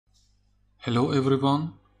Hello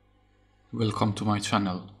everyone, welcome to my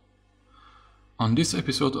channel. On this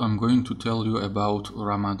episode I'm going to tell you about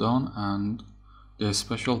Ramadan and the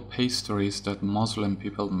special pastries that Muslim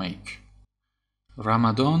people make.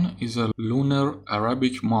 Ramadan is a lunar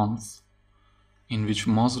Arabic month in which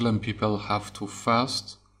Muslim people have to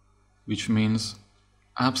fast, which means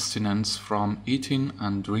abstinence from eating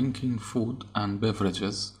and drinking food and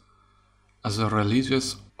beverages as a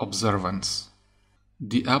religious observance.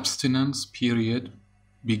 The abstinence period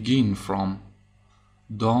begins from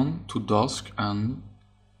dawn to dusk, and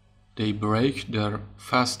they break their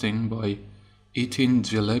fasting by eating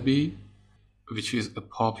jalebi, which is a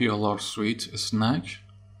popular sweet snack,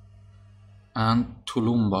 and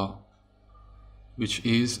tulumba, which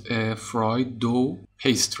is a fried dough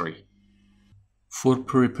pastry. For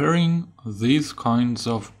preparing these kinds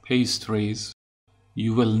of pastries,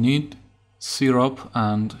 you will need syrup,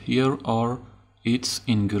 and here are its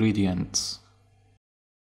ingredients: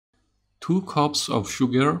 2 cups of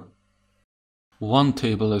sugar, 1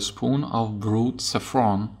 tablespoon of brewed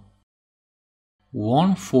saffron,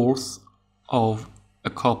 1/4 of a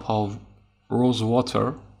cup of rose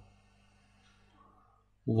water,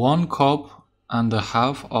 1 cup and a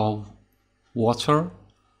half of water,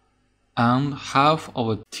 and half of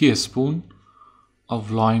a teaspoon of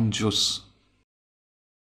lime juice.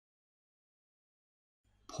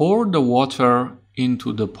 Pour the water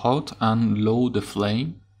into the pot and lower the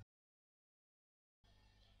flame.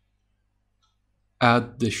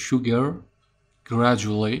 Add the sugar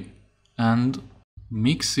gradually and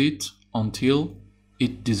mix it until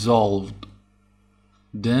it dissolved.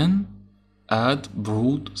 Then add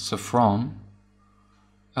brewed saffron.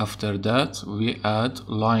 After that, we add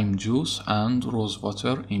lime juice and rose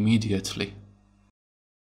water immediately.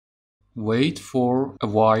 Wait for a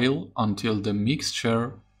while until the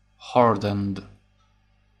mixture hardened.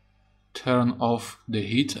 Turn off the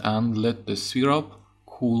heat and let the syrup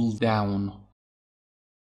cool down.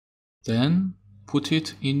 Then put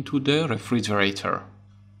it into the refrigerator.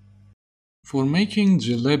 For making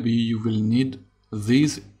jalebi, you will need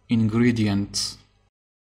these ingredients: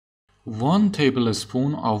 1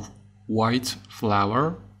 tablespoon of white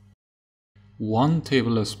flour, 1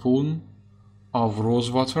 tablespoon of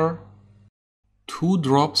rose water, 2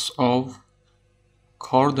 drops of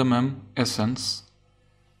cardamom essence,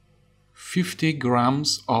 50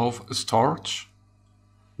 grams of starch,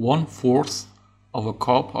 1/4 of a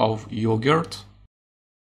cup of yogurt,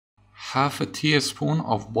 half a teaspoon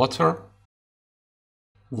of butter,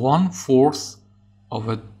 1/4 of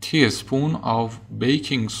a teaspoon of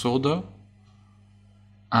baking soda,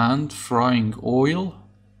 and frying oil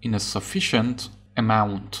in a sufficient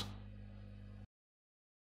amount.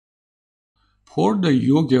 Pour the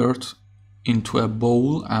yogurt into a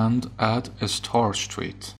bowl and add a starch to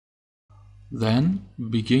it. Then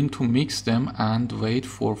begin to mix them and wait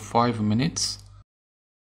for 5 minutes.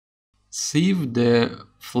 Sieve the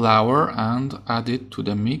flour and add it to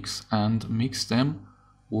the mix and mix them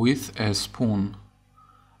with a spoon.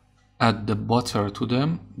 Add the butter to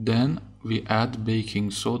them, then we add baking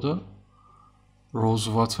soda, rose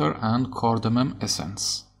water and cardamom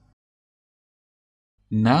essence.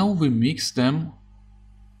 Now we mix them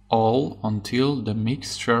all until the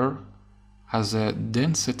mixture has a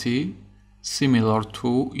density similar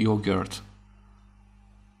to yogurt.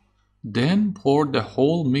 Then pour the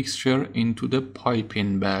whole mixture into the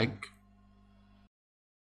piping bag.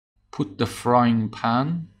 Put the frying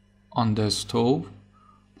pan on the stove,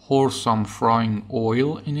 pour some frying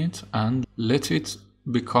oil in it and let it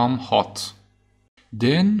become hot.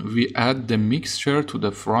 Then we add the mixture to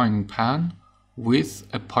the frying pan with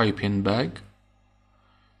a piping bag.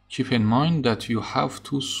 Keep in mind that you have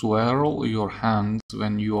to swirl your hands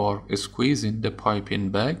when you are squeezing the piping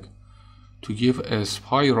bag to give a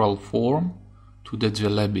spiral form to the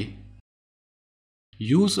jalebi.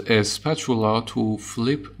 Use a spatula to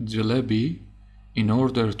flip jalebi in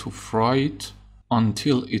order to fry it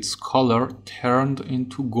until its color turned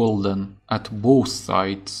into golden at both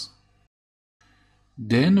sides.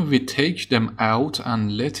 Then we take them out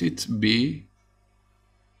and let it be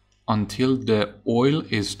until the oil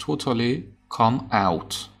is totally come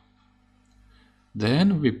out.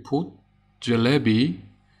 Then we put jalebi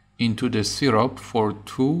into the syrup for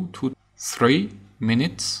 2 to 3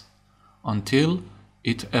 minutes until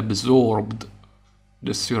it absorbed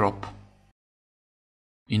the syrup.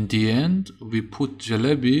 In the end, we put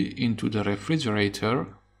jalebi into the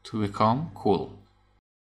refrigerator to become cool.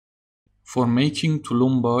 For making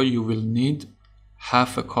tulumba, you will need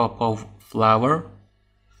half a cup of flour,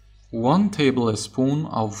 1 tablespoon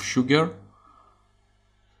of sugar,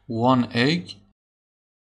 1 egg,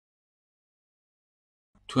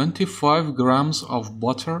 25 grams of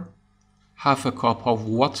butter, half a cup of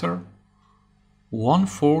water,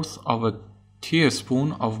 1/4 of a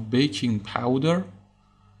teaspoon of baking powder,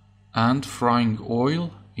 and frying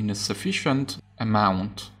oil in a sufficient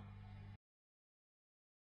amount.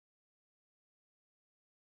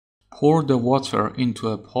 Pour the water into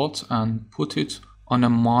a pot and put it on a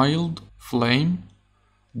mild flame.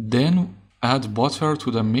 Then add butter to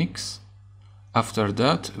the mix. After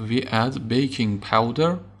that, we add baking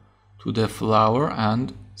powder to the flour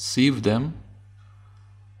and sieve them,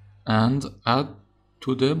 and add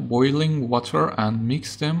to the boiling water and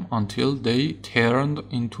mix them until they turned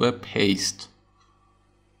into a paste.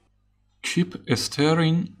 Keep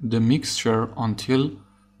stirring the mixture until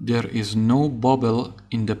there is no bubble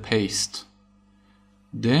in the paste.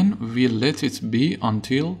 Then we let it be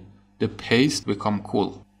until the paste becomes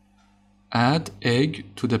cool. Add egg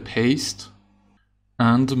to the paste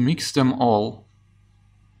and mix them all.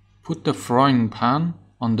 Put the frying pan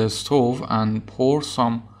on the stove and pour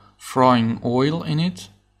some frying oil in it.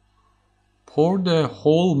 Pour the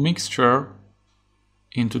whole mixture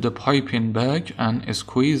into the piping bag and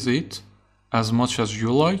squeeze it as much as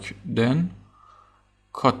you like. Then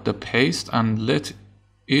cut the paste and let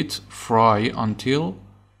it fry until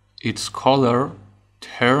its color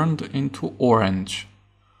turned into orange.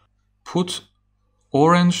 Put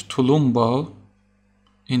orange tulumba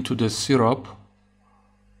into the syrup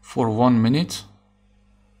for 1 minute.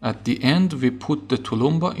 At the end, we put the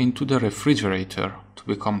tulumba into the refrigerator to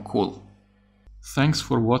become cool. Thanks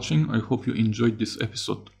for watching. I hope you enjoyed this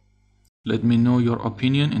episode. Let me know your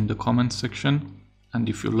opinion in the comment section, and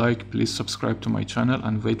if you like, please subscribe to my channel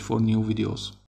and wait for new videos.